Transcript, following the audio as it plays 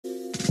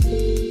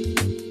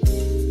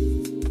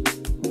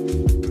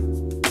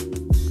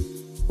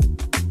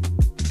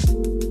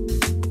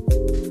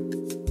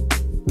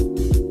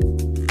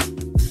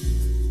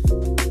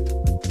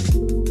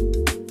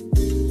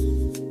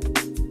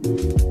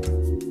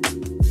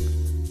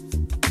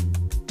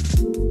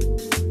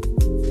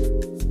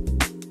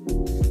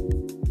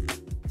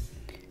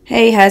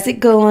Hey, how's it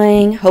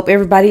going? Hope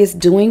everybody is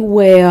doing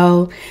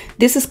well.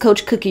 This is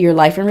Coach Cookie, your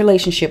life and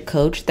relationship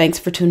coach. Thanks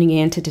for tuning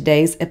in to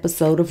today's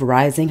episode of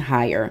Rising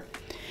Higher.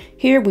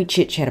 Here we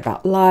chit chat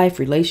about life,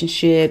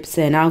 relationships,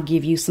 and I'll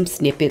give you some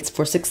snippets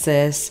for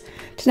success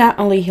to not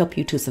only help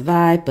you to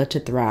survive, but to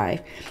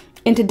thrive.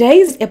 In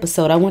today's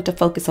episode, I want to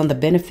focus on the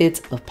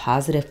benefits of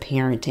positive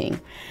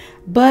parenting.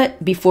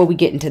 But before we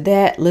get into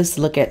that, let's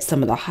look at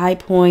some of the high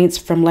points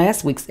from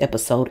last week's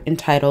episode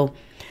entitled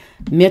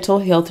Mental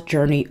Health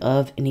Journey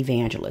of an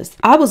Evangelist.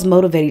 I was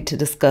motivated to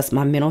discuss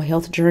my mental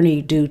health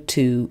journey due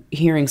to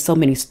hearing so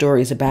many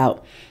stories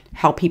about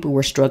how people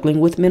were struggling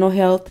with mental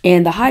health.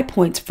 And the high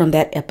points from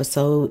that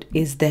episode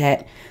is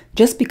that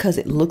just because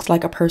it looks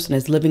like a person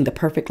is living the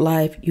perfect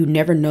life, you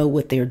never know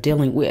what they're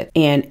dealing with.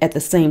 And at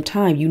the same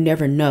time, you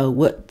never know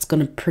what's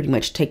going to pretty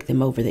much take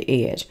them over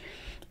the edge.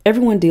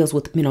 Everyone deals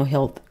with mental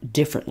health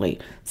differently.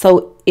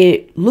 So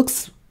it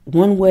looks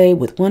one way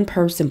with one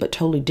person, but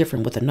totally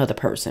different with another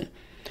person.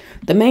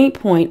 The main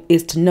point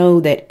is to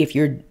know that if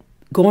you're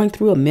going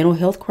through a mental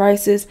health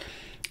crisis,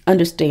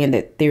 understand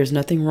that there's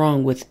nothing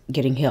wrong with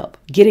getting help.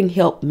 Getting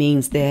help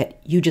means that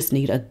you just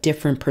need a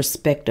different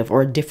perspective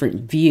or a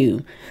different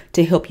view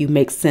to help you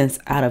make sense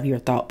out of your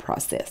thought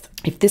process.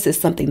 If this is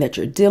something that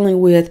you're dealing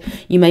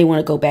with, you may want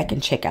to go back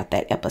and check out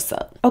that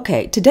episode.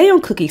 Okay, today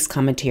on Cookie's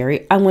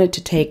Commentary, I wanted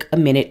to take a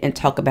minute and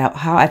talk about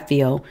how I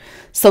feel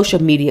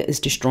social media is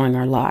destroying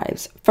our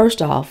lives.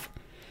 First off,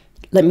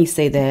 let me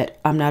say that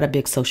I'm not a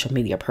big social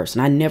media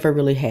person. I never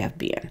really have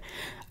been.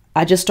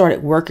 I just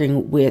started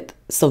working with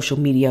social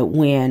media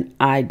when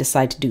I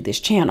decided to do this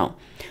channel.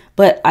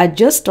 But I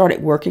just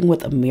started working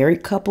with a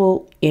married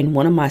couple in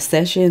one of my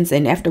sessions,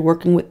 and after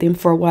working with them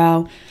for a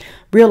while,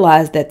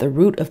 realized that the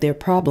root of their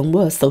problem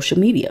was social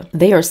media.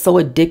 They are so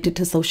addicted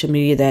to social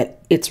media that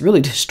it's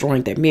really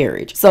destroying their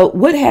marriage. So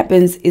what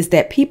happens is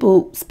that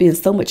people spend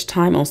so much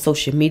time on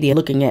social media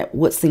looking at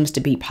what seems to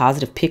be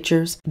positive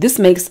pictures. This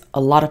makes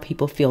a lot of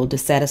people feel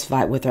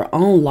dissatisfied with their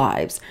own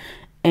lives,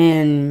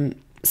 and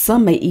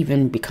some may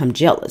even become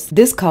jealous.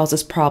 This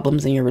causes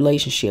problems in your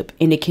relationship,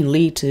 and it can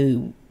lead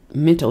to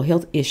mental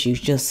health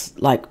issues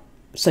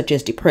such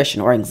as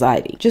depression or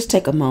anxiety. Just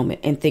take a moment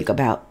and think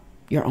about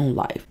your own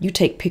life. You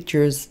take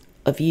pictures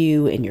of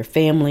you and your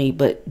family,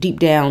 but deep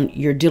down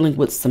you're dealing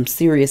with some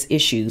serious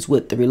issues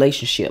with the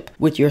relationship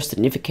with your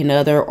significant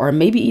other, or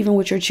maybe even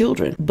with your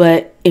children.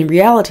 But in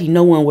reality,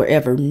 no one will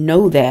ever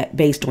know that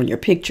based on your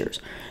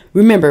pictures.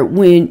 Remember,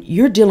 when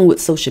you're dealing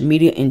with social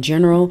media in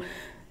general,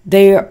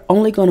 they're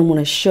only going to want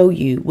to show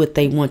you what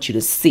they want you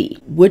to see.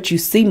 What you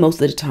see most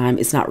of the time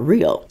is not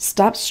real.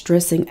 Stop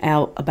stressing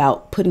out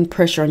about putting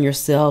pressure on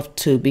yourself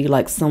to be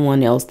like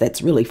someone else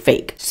that's really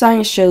fake.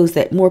 Science shows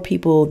that more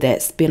people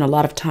that spend a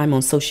lot of time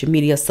on social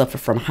media suffer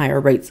from higher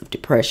rates of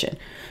depression.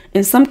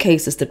 In some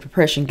cases, the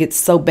depression gets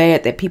so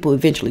bad that people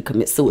eventually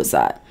commit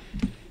suicide.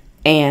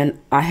 And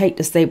I hate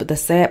to say, but the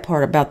sad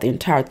part about the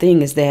entire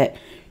thing is that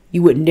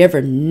you would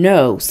never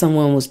know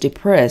someone was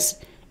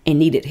depressed and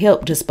needed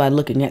help just by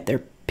looking at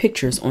their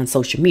pictures on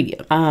social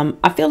media.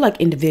 I feel like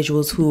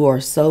individuals who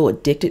are so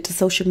addicted to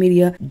social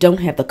media don't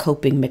have the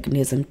coping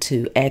mechanism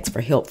to ask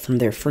for help from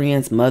their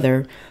friends,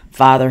 mother,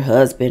 father,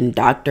 husband,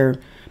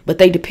 doctor, but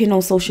they depend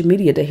on social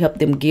media to help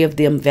them give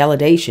them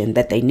validation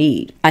that they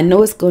need. I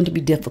know it's going to be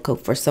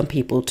difficult for some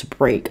people to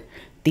break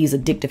these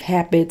addictive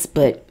habits,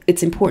 but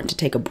it's important to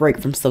take a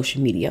break from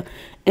social media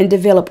and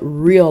develop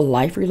real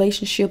life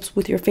relationships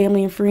with your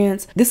family and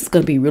friends. This is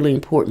going to be really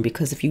important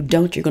because if you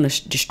don't, you're going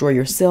to destroy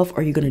yourself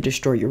or you're going to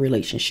destroy your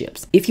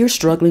relationships. If you're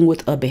struggling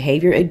with a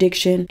behavior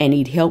addiction and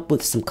need help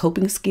with some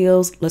coping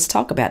skills, let's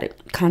talk about it.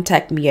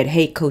 Contact me at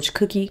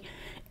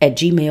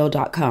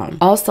heycoachcookie@gmail.com.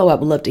 Also, I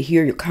would love to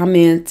hear your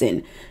comments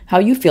and how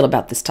you feel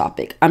about this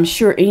topic. I'm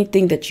sure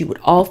anything that you would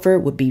offer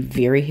would be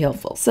very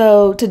helpful.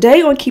 So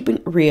today on Keeping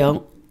It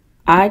Real,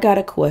 I got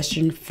a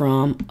question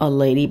from a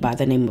lady by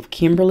the name of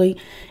Kimberly,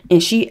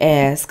 and she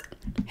asked,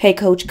 "Hey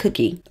Coach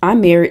Cookie, I'm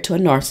married to a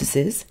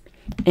narcissist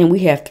and we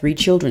have 3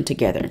 children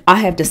together. I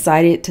have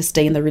decided to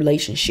stay in the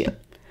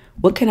relationship.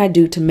 What can I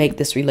do to make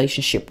this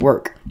relationship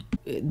work?"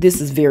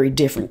 This is very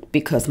different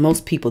because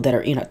most people that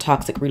are in a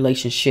toxic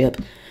relationship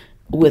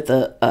with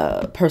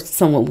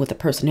someone with a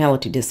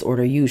personality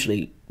disorder,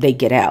 usually they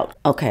get out.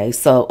 Okay,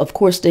 so of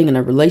course staying in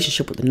a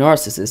relationship with a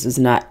narcissist is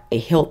not a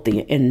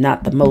healthy and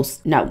not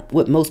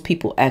what most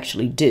people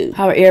actually do.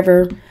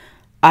 However,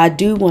 I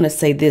do want to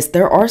say this.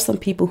 There are some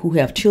people who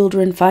have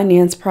children,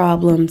 finance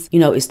problems,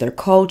 it's their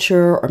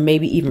culture or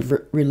maybe even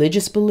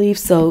religious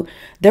beliefs. So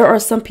there are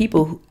some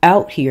people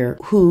out here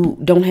who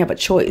don't have a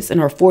choice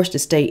and are forced to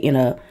stay in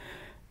a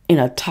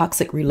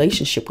toxic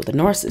relationship with a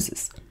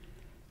narcissist.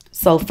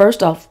 So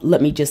first off,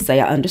 let me just say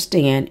I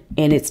understand,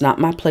 and it's not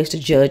my place to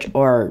judge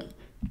or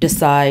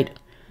decide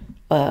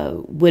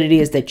what it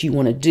is that you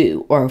want to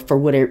do or for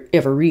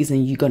whatever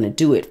reason you're going to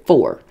do it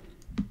for.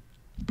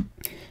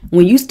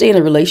 When you stay in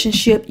a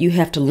relationship, you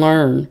have to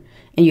learn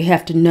and you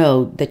have to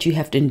know that you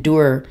have to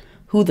endure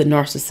who the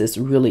narcissist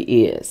really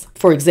is.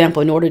 For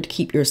example, in order to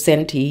keep your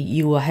sanity,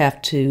 you will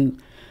have to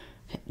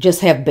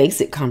just have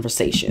basic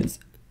conversations.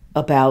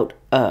 about,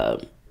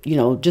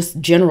 just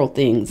general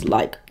things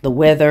like the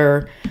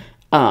weather,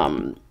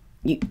 what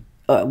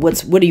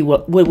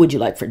would you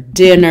like for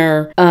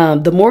dinner?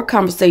 The more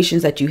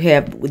conversations that you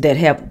have that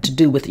have to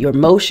do with your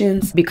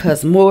emotions,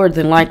 because more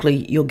than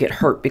likely you'll get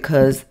hurt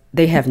because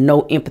they have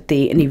no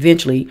empathy, and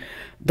eventually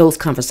those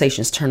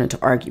conversations turn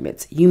into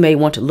arguments. You may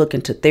want to look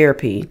into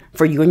therapy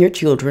for you and your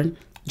children,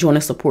 join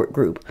a support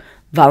group,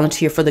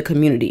 volunteer for the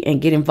community,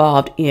 and get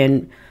involved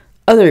in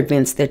other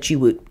events that you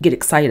would get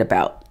excited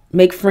about.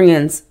 Make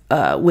friends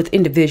with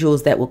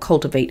individuals that will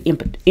cultivate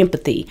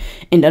empathy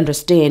and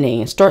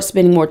understanding, and start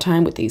spending more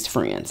time with these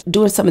friends.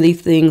 Doing some of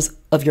these things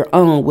of your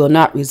own will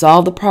not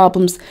resolve the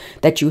problems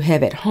that you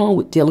have at home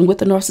with dealing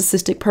with a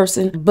narcissistic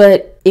person,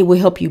 but it will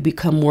help you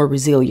become more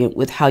resilient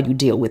with how you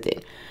deal with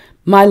it.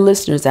 My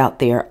listeners out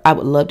there, I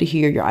would love to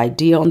hear your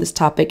idea on this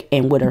topic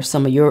and what are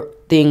some of your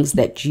things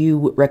that you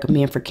would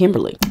recommend for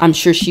Kimberly. I'm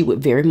sure she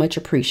would very much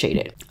appreciate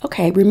it.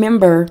 Okay,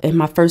 remember in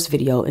my first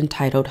video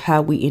entitled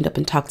How We End Up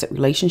in Toxic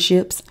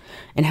Relationships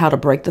and How to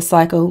Break the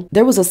Cycle,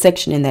 there was a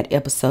section in that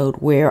episode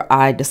where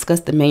I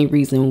discussed the main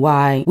reason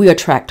why we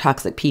attract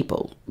toxic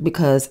people.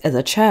 Because as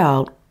a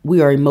child,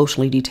 we are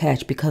emotionally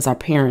detached because our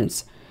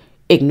parents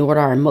ignored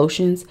our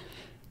emotions.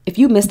 If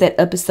you missed that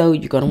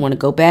episode, you're going to want to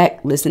go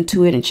back, listen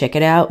to it, and check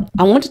it out.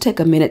 I want to take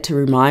a minute to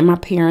remind my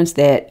parents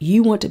that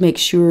you want to make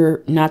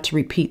sure not to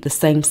repeat the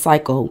same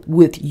cycle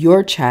with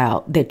your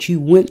child that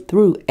you went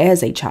through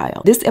as a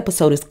child. This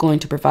episode is going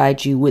to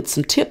provide you with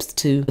some tips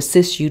to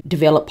assist you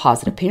develop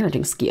positive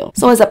parenting skills.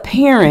 So as a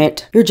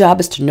parent, your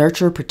job is to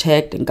nurture,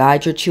 protect, and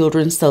guide your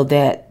children so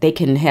that they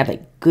can have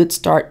a good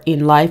start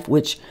in life,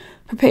 which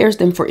prepares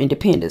them for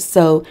independence.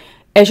 So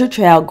as your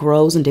child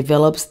grows and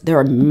develops, there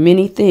are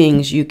many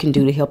things you can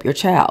do to help your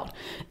child.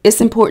 It's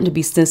important to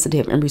be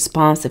sensitive and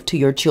responsive to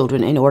your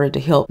children in order to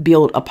help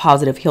build a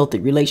positive, healthy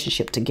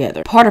relationship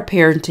together. Part of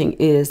parenting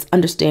is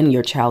understanding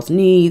your child's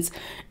needs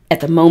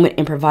at the moment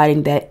and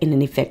providing that in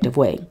an effective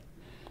way.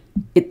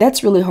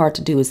 That's really hard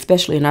to do,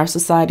 especially in our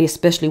society,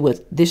 especially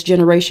with this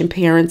generation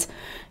parents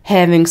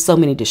having so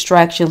many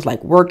distractions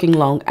like working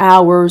long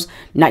hours,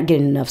 not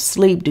getting enough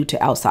sleep due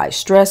to outside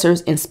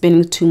stressors, and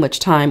spending too much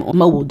time on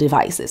mobile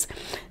devices.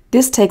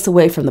 This takes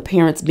away from the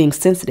parents being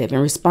sensitive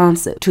and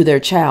responsive to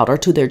their child or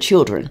to their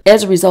children.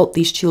 As a result,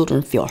 these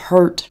children feel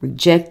hurt,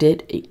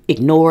 rejected,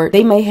 ignored.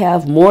 They may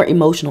have more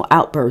emotional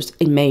outbursts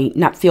and may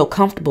not feel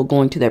comfortable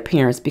going to their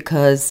parents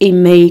because it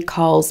may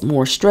cause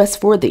more stress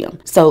for them.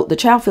 So the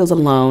child feels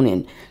alone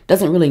and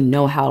doesn't really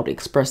know how to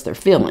express their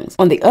feelings.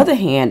 On the other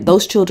hand,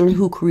 those children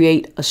who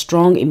create a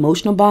strong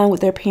emotional bond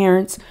with their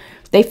parents,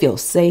 they feel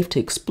safe to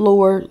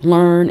explore,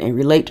 learn, and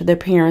relate to their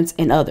parents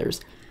and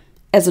others.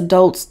 As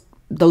adults,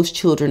 those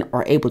children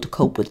are able to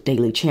cope with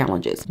daily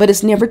challenges. But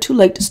it's never too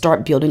late to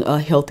start building a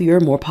healthier,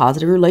 more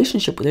positive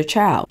relationship with your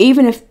child.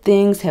 Even if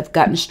things have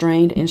gotten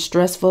strained and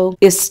stressful,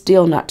 it's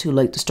still not too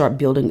late to start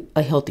building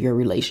a healthier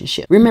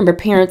relationship. Remember,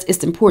 parents,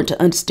 it's important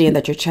to understand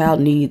that your child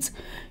needs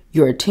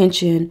your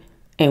attention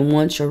and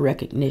wants your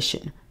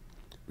recognition.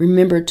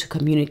 Remember to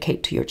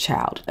communicate to your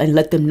child and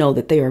let them know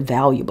that they are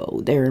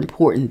valuable, they're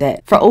important.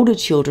 That for older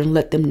children,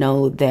 let them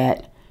know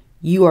that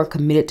you are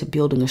committed to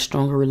building a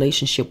stronger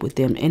relationship with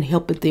them and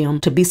helping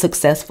them to be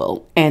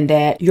successful and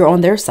that you're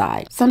on their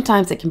side.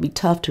 Sometimes it can be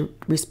tough to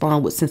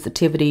respond with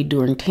sensitivity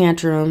during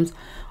tantrums,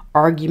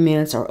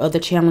 arguments, or other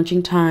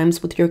challenging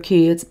times with your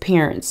kids.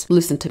 Parents,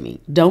 listen to me.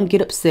 Don't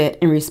get upset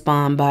and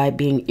respond by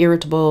being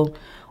irritable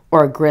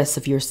or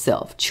aggressive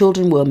yourself.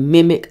 Children will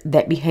mimic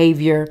that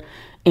behavior,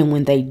 and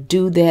when they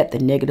do that, the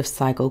negative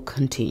cycle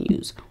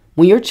continues.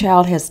 When your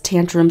child has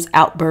tantrums,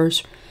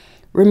 outbursts,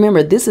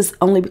 remember, this is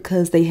only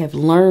because they have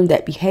learned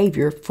that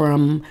behavior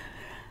from,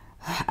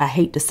 I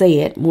hate to say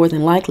it, more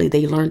than likely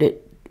they learned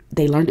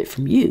it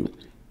from you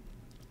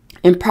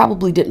and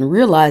probably didn't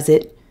realize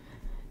it.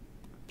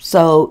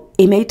 So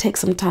it may take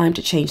some time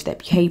to change that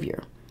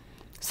behavior.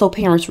 So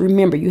parents,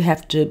 remember, you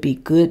have to be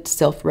good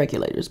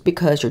self-regulators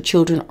because your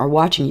children are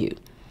watching you.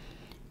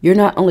 You're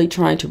not only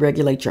trying to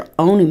regulate your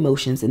own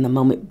emotions in the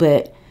moment,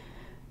 but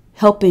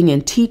helping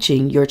and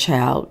teaching your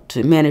child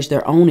to manage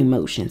their own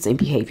emotions and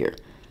behavior.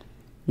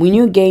 When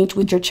you engage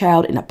with your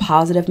child in a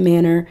positive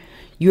manner,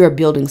 you are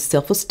building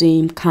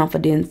self-esteem,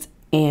 confidence,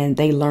 and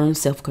they learn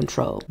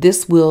self-control.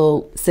 This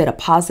will set a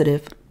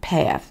positive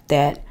path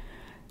that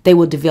they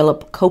will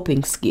develop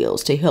coping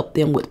skills to help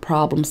them with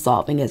problem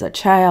solving as a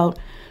child.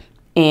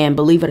 And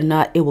believe it or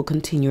not, it will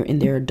continue in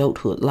their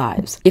adulthood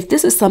lives. If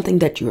this is something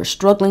that you are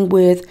struggling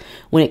with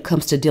when it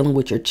comes to dealing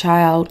with your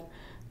child,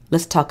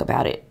 let's talk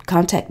about it.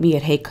 Contact me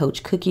at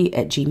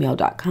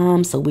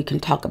heycoachcookie@gmail.com so we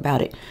can talk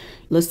about it.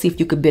 Let's see if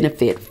you could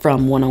benefit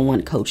from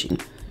one-on-one coaching.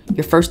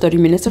 Your first 30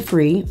 minutes are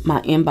free.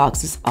 My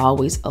inbox is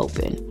always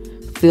open.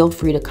 Feel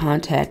free to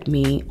contact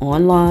me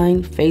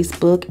online,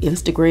 Facebook,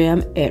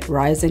 Instagram at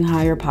Rising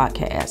Higher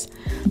Podcast.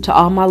 To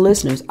all my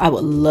listeners, I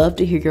would love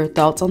to hear your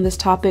thoughts on this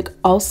topic.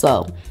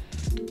 Also,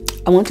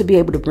 I want to be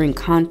able to bring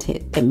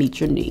content that meets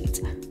your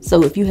needs.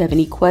 So if you have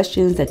any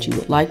questions that you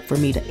would like for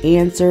me to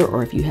answer,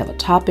 or if you have a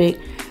topic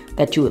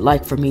that you would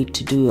like for me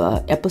to do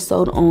an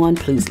episode on,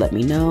 please let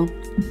me know.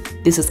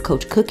 This is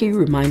Coach Cookie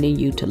reminding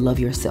you to love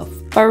yourself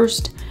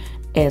first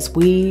as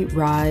we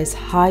rise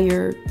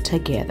higher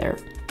together.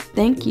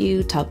 Thank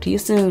you. Talk to you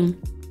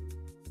soon.